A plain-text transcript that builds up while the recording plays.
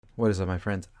What is up, my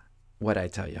friends? What I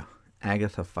tell ya?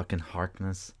 Agatha fucking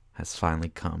Harkness has finally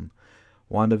come.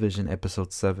 WandaVision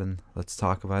episode 7. Let's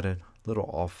talk about it. Little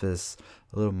office,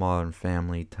 a little modern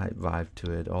family type vibe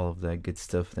to it. All of that good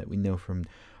stuff that we know from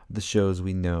the shows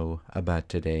we know about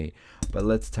today. But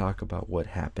let's talk about what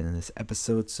happened in this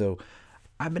episode. So,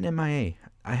 I've been MIA.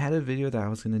 I had a video that I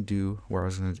was going to do where I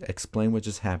was going to explain what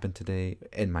just happened today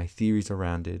and my theories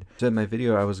around it. So in my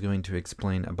video, I was going to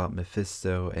explain about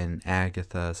Mephisto and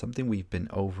Agatha, something we've been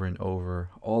over and over,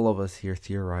 all of us here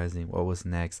theorizing what was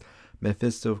next.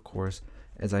 Mephisto, of course,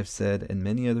 as I've said, and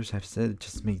many others have said, it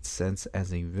just made sense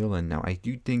as a villain. Now, I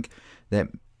do think that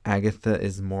Agatha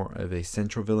is more of a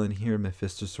central villain here.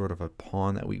 Mephisto's sort of a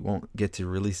pawn that we won't get to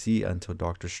really see until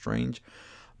Doctor Strange.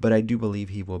 But I do believe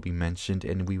he will be mentioned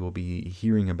and we will be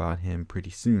hearing about him pretty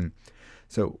soon.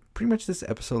 So pretty much this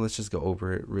episode, let's just go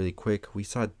over it really quick. We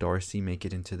saw Darcy make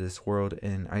it into this world,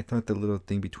 and I thought the little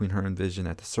thing between her and Vision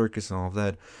at the circus and all of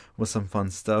that was some fun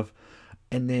stuff.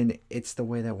 And then it's the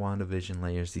way that WandaVision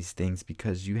layers these things,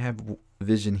 because you have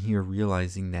Vision here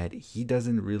realizing that he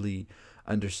doesn't really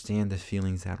understand the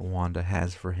feelings that Wanda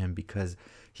has for him, because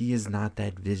he is not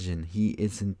that Vision. He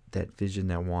isn't that Vision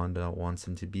that Wanda wants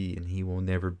him to be, and he will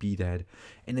never be that.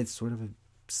 And it's sort of a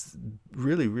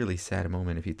really, really sad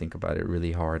moment if you think about it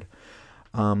really hard.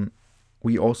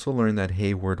 We also learned that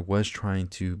Hayward was trying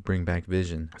to bring back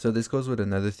Vision. So this goes with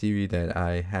another theory that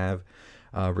I have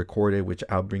recorded, which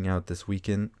I'll bring out this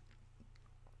weekend.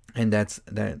 And that's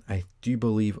that I do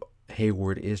believe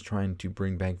Hayward is trying to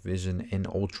bring back Vision and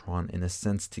Ultron in a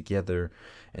sense together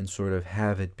and sort of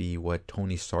have it be what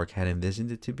Tony Stark had envisioned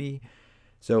it to be.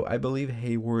 So I believe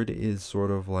Hayward is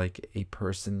sort of like a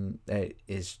person that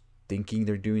is thinking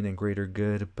they're doing a greater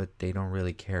good, but they don't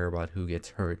really care about who gets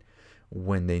hurt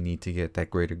when they need to get that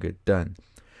greater good done.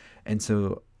 And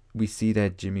so we see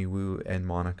that Jimmy Woo and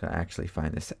Monica actually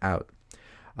find this out.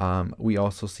 We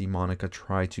also see Monica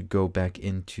try to go back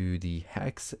into the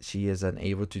hex. She is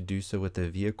unable to do so with the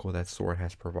vehicle that SWORD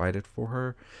has provided for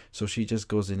her. So she just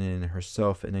goes in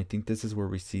herself. And I think this is where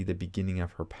we see the beginning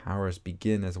of her powers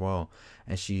begin as well.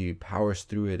 As she powers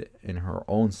through it in her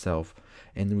own self.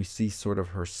 And we see sort of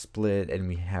her split, and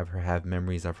we have her have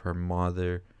memories of her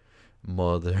mother.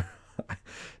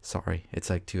 Sorry, it's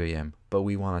like 2 a.m. But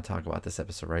we want to talk about this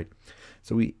episode, right?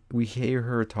 So we hear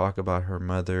her talk about her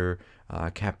mother,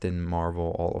 Captain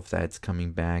Marvel, all of that's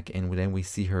coming back. And then we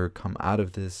see her come out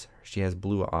of this. She has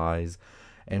blue eyes.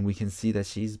 And we can see that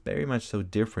she's very much so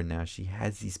different now. She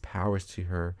has these powers to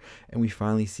her. And we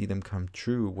finally see them come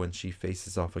true when she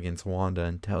faces off against Wanda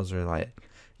and tells her, like,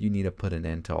 you need to put an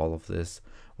end to all of this.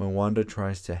 When Wanda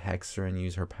tries to hex her and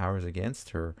use her powers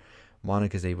against her,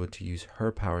 Monica is able to use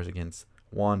her powers against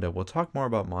Wanda. We'll talk more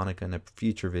about Monica in a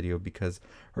future video because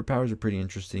her powers are pretty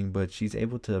interesting, but she's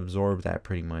able to absorb that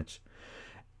pretty much.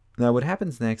 Now, what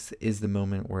happens next is the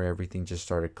moment where everything just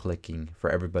started clicking for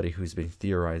everybody who's been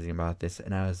theorizing about this,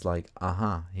 and I was like,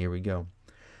 here we go.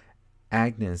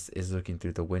 Agnes is looking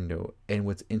through the window, and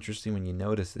what's interesting when you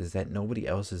notice is that nobody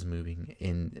else is moving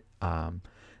in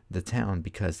the town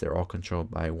because they're all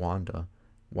controlled by Wanda.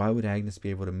 Why would Agnes be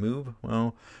able to move?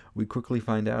 Well, we quickly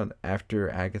find out after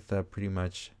Agatha pretty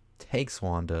much takes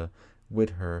Wanda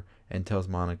with her and tells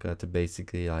Monica to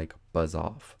basically like buzz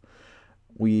off.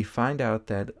 We find out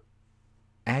that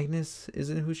Agnes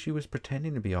isn't who she was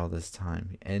pretending to be all this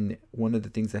time. And one of the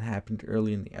things that happened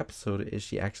early in the episode is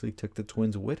she actually took the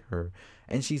twins with her.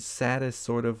 And she sat as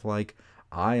sort of like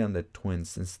eye on the twins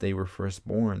since they were first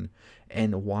born.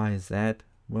 And why is that?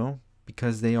 Well,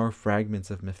 because they are fragments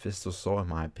of Mephisto's soul, in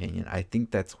my opinion. I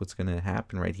think that's what's going to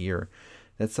happen right here.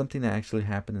 That's something that actually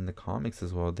happened in the comics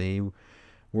as well. They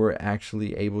were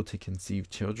actually able to conceive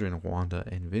children, Wanda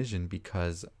and Vision,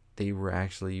 because they were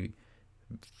actually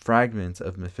fragments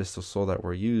of Mephisto's soul that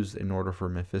were used in order for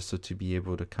Mephisto to be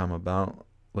able to come about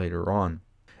later on.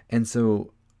 And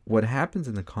so what happens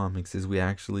in the comics is we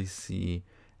actually see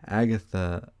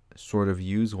Agatha sort of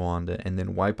use Wanda and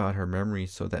then wipe out her memory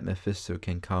so that Mephisto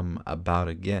can come about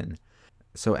again.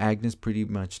 So Agnes pretty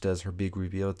much does her big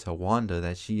reveal to Wanda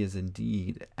that she is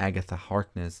indeed Agatha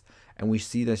Harkness, and we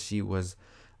see that she was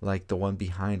like the one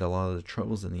behind a lot of the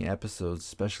troubles in the episodes,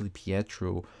 especially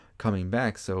Pietro coming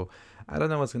back. So I don't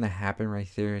know what's going to happen right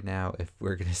there now, if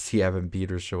we're going to see Evan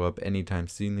Peters show up anytime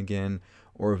soon again,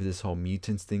 or if this whole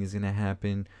mutants thing is going to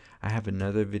happen. I have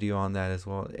another video on that as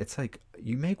well. It's like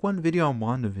you make one video on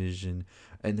WandaVision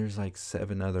and there's like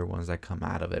 7 other ones that come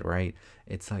out of it, right?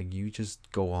 It's like you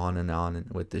just go on and on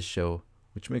with this show,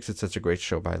 which makes it such a great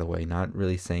show, by the way. Not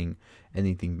really saying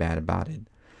anything bad about it.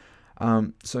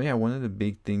 So yeah, one of the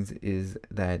big things is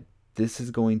that this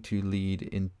is going to lead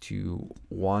into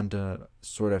Wanda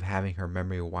sort of having her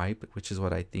memory wiped, which is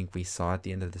what I think we saw at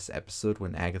the end of this episode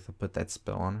when Agatha put that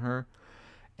spell on her.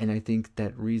 And I think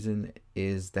that reason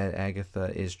is that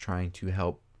Agatha is trying to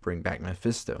help bring back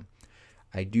Mephisto.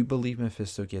 I do believe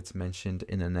Mephisto gets mentioned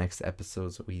in the next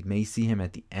episode, so we may see him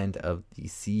at the end of the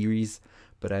series,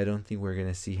 but I don't think we're going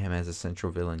to see him as a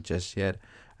central villain just yet.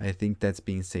 I think that's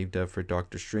being saved up for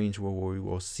Doctor Strange, where we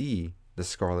will see the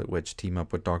Scarlet Witch team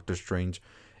up with Doctor Strange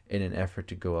in an effort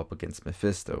to go up against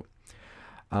Mephisto.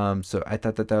 So I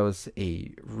thought that was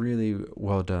a really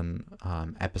well done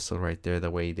episode right there. The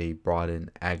way they brought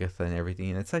in Agatha and everything,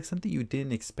 and it's like something you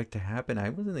didn't expect to happen. I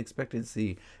wasn't expecting to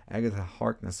see Agatha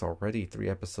Harkness already 3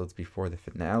 episodes before the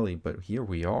finale, but here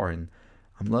we are, and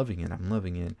I'm loving it. I'm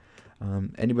loving it.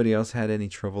 Anybody else had any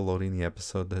trouble loading the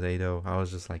episode today though? I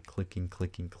was just like clicking.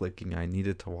 I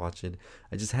needed to watch it.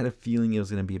 I just had a feeling it was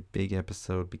going to be a big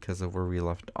episode because of where we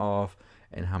left off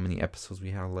and how many episodes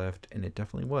we had left, and it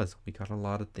definitely was. We got a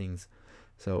lot of things.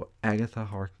 So Agatha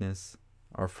Harkness,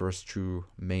 our first true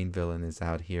main villain, is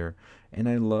out here, and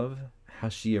I love how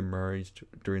she emerged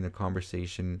during the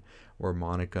conversation where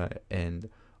Monica and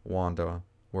Wanda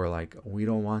were like, we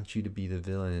don't want you to be the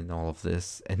villain in all of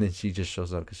this, and then she just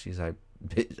shows up because she's like,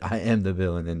 bitch, I am the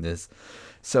villain in this.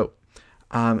 So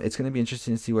it's going to be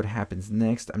interesting to see what happens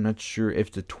next. I'm not sure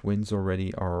if the twins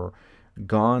already are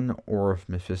gone or if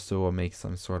Mephisto will make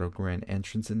some sort of grand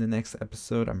entrance in the next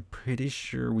episode. I'm pretty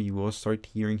sure we will start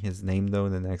hearing his name though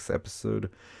in the next episode,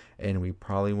 and we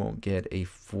probably won't get a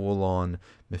full-on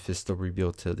Mephisto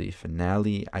reveal till the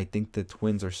finale. I think the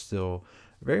twins are still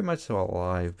very much so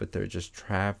alive, but they're just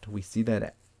trapped. We see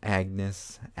that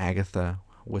Agatha,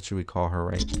 what should we call her,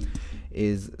 right,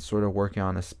 is sort of working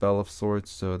on a spell of sorts,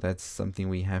 so that's something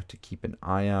we have to keep an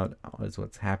eye out on, is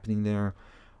what's happening there.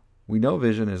 We know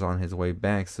Vision is on his way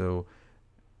back, so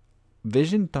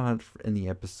Vision thought in the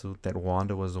episode that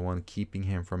Wanda was the one keeping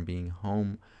him from being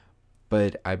home,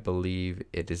 but I believe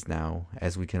it is now,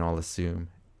 as we can all assume,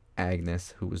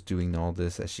 Agnes who was doing all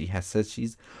this. As she has said,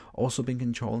 she's also been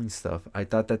controlling stuff. I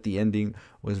thought that the ending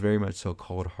was very much so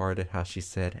cold-hearted, how she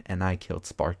said, and I killed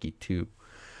Sparky too.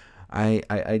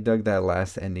 I dug that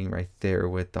last ending right there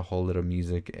with the whole little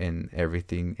music and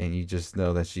everything, and you just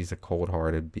know that she's a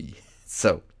cold-hearted bee.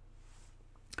 So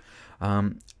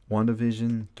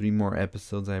WandaVision, 3 more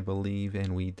episodes I believe,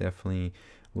 and we definitely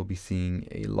will be seeing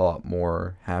a lot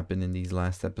more happen in these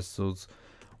last episodes.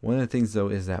 One of the things though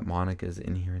is that Monica's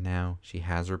in here now. She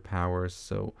has her powers,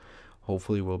 so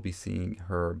hopefully we'll be seeing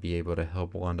her be able to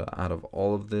help Wanda out of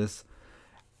all of this.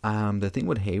 The thing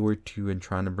with Hayward too and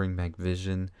trying to bring back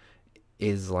Vision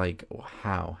is like,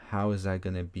 how is that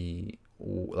gonna be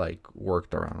like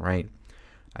worked around, right?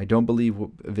 I don't believe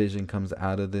Vision comes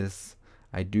out of this.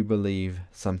 I do believe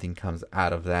something comes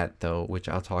out of that though, which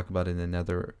I'll talk about in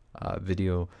another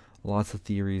video. Lots of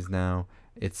theories now.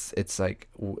 It's like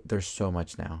there's so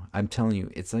much now. I'm telling you,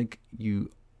 it's like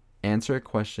you answer a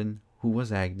question, who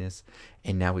was Agnes,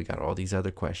 and now we got all these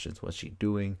other questions. What's she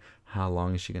doing? How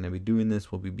long is she going to be doing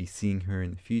this? Will we be seeing her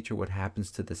in the future? What happens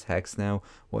to this hex now?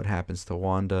 What happens to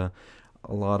Wanda?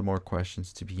 A lot more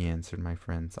questions to be answered, my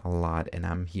friends. A lot, and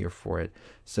I'm here for it.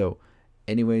 So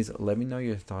anyways, let me know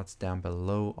your thoughts down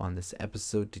below on this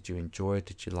episode. Did you enjoy it?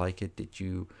 Did you like it? Did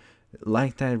you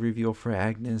like that reveal for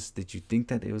Agnes? Did you think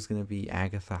that it was going to be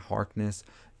Agatha Harkness?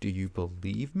 Do you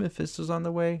believe Mephisto's on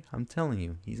the way? I'm telling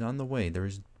you, he's on the way. There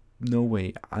is no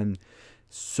way. I'm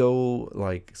so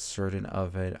like certain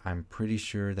of it. I'm pretty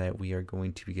sure that we are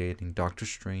going to be getting Doctor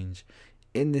Strange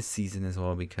in this season as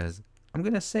well, because I'm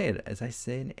going to say it, as I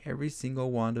say in every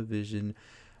single WandaVision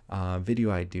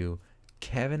video I do,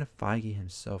 Kevin Feige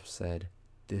himself said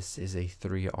this is a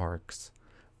 3 arcs.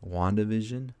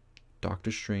 WandaVision,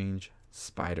 Doctor Strange,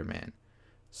 Spider-Man.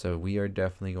 So we are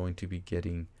definitely going to be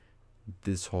getting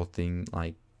this whole thing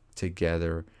like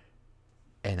together,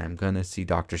 and I'm gonna see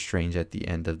Doctor Strange at the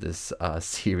end of this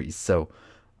series, so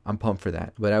I'm pumped for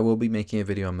that. But I will be making a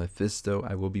video on Mephisto.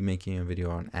 I will be making a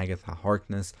video on Agatha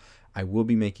Harkness. I will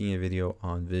be making a video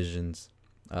on Vision's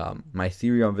my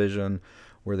theory on Vision,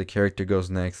 where the character goes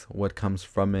next, what comes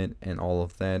from it, and all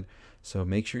of that. So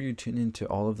make sure you tune into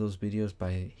all of those videos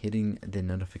by hitting the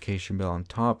notification bell on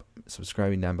top,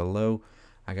 subscribing down below.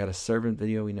 I got a Servant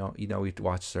video. We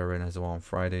watch Servant as well on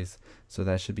Fridays, so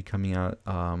that should be coming out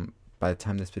by the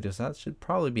time this video's out. Should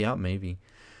probably be out maybe.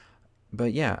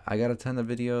 But yeah, I got a ton of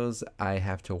videos I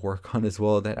have to work on as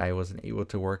well that I wasn't able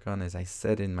to work on, as I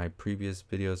said in my previous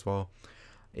video as well,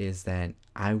 is that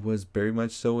I was very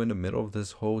much so in the middle of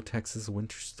this whole Texas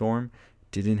winter storm.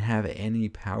 Didn't have any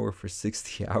power for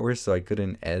 60 hours, so I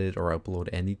couldn't edit or upload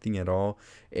anything at all.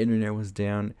 Internet was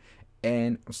down,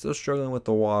 and I'm still struggling with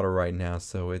the water right now.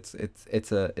 So it's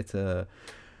an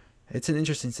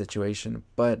interesting situation,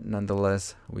 but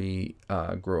nonetheless, we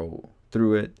grow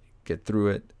through it, get through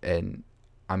it, and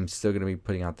I'm still gonna be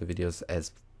putting out the videos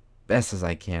as best as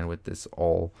I can with this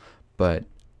all. But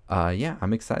yeah,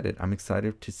 I'm excited. I'm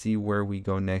excited to see where we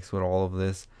go next with all of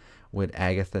this. With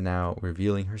Agatha now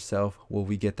revealing herself, will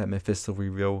we get that Mephisto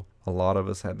reveal a lot of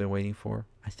us have been waiting for?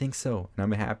 I think so, and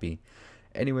I'm happy.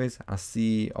 Anyways, I'll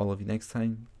see all of you next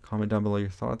time. Comment down below your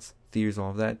thoughts, theories,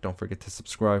 all of that. Don't forget to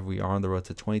subscribe. We are on the road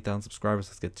to 20,000 subscribers.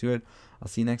 Let's get to it. I'll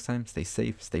see you next time. Stay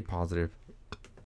safe, stay positive.